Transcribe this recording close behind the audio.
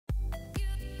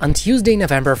On Tuesday,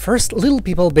 November 1st, Little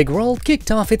People Big World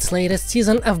kicked off its latest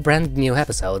season of brand new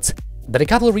episodes. But a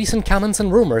couple recent comments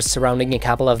and rumors surrounding a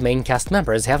couple of main cast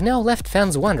members have now left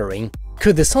fans wondering,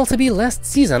 could this also be last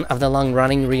season of the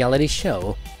long-running reality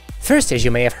show? First, as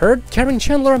you may have heard, Karen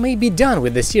Chandler may be done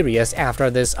with the series after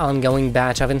this ongoing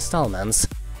batch of installments.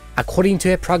 According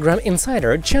to a program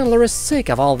insider, Chandler is sick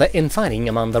of all the infighting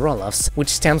among the Roloffs, which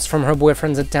stems from her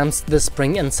boyfriend's attempts this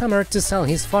spring and summer to sell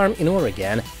his farm in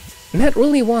Oregon. Matt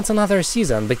really wants another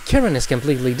season, but Karen is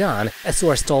completely done, a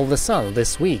source told The Sun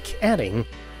this week, adding,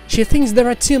 she thinks there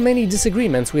are too many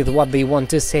disagreements with what they want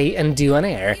to say and do on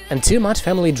air, and too much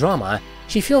family drama.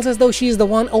 She feels as though she's the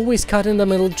one always caught in the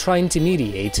middle trying to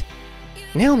mediate.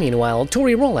 Now, meanwhile,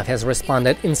 Tori Roloff has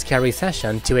responded in scary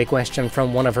fashion to a question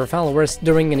from one of her followers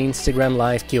during an Instagram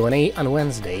Live Q&A on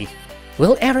Wednesday.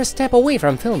 Will ever step away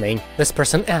from filming? This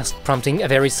person asked, prompting a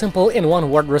very simple and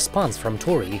one-word response from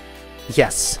Tori.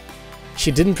 Yes. She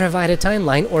didn't provide a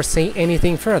timeline or say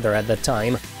anything further at the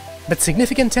time. But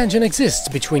significant tension exists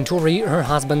between Tori, her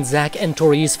husband Zach, and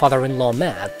Tori's father-in-law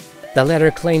Matt. The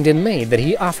latter claimed in May that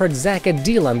he offered Zach a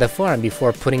deal on the farm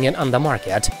before putting it on the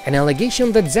market, an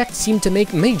allegation that Zach seemed to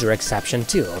make major exception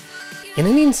to. In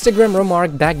an Instagram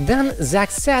remark back then,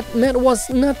 Zach said Matt was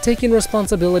not taking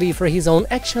responsibility for his own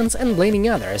actions and blaming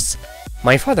others.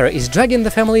 My father is dragging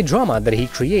the family drama that he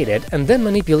created and then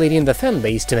manipulating the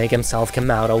fanbase to make himself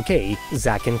come out okay,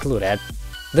 Zach concluded.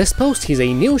 This post is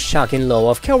a new shocking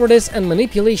law of cowardice and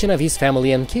manipulation of his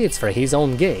family and kids for his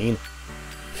own gain.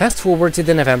 Fast forward to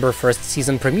the November 1st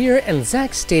season premiere and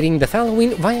Zach stating the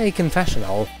following via a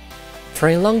confessional. For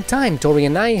a long time, Tori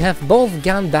and I have both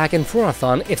gone back and forth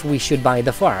on if we should buy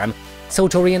the farm, so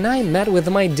Tori and I met with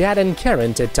my dad and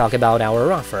Karen to talk about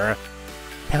our offer.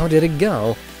 How did it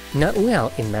go? Not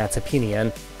well, in Matt's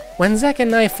opinion. When Zach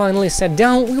and I finally sat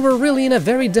down, we were really in a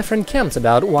very different camps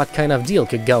about what kind of deal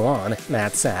could go on,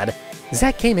 Matt said.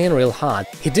 Zach came in real hot.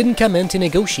 He didn't come in to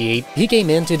negotiate, he came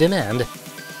in to demand.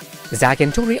 Zach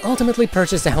and Tori ultimately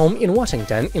purchased a home in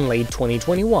Washington in late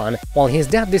 2021, while his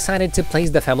dad decided to place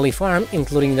the family farm,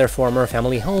 including their former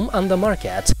family home, on the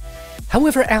market.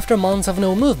 However, after months of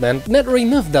no movement, Matt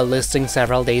removed the listing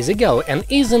several days ago and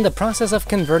is in the process of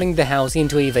converting the house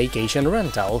into a vacation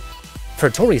rental. For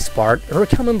Tori's part, her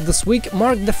comment this week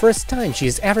marked the first time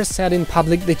she's ever said in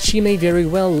public that she may very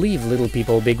well leave Little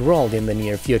People Big World in the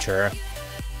near future.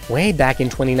 Way back in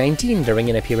 2019, during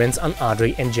an appearance on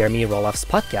Audrey and Jeremy Roloff's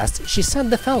podcast, she said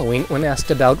the following when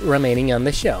asked about remaining on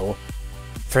the show.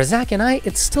 For Zach and I,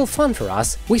 it's still fun for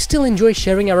us, we still enjoy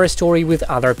sharing our story with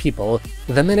other people.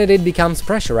 The minute it becomes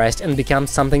pressurized and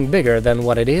becomes something bigger than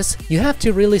what it is, you have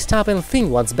to really stop and think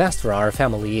what's best for our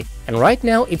family, and right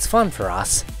now it's fun for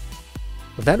us.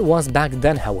 That was back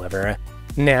then, however.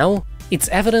 Now, it's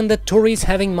evident that Tori's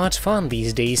having much fun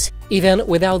these days, even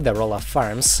without the Roloff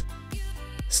farms.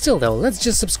 Still though, let's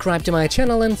just subscribe to my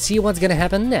channel and see what's gonna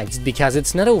happen next, because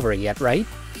it's not over yet, right?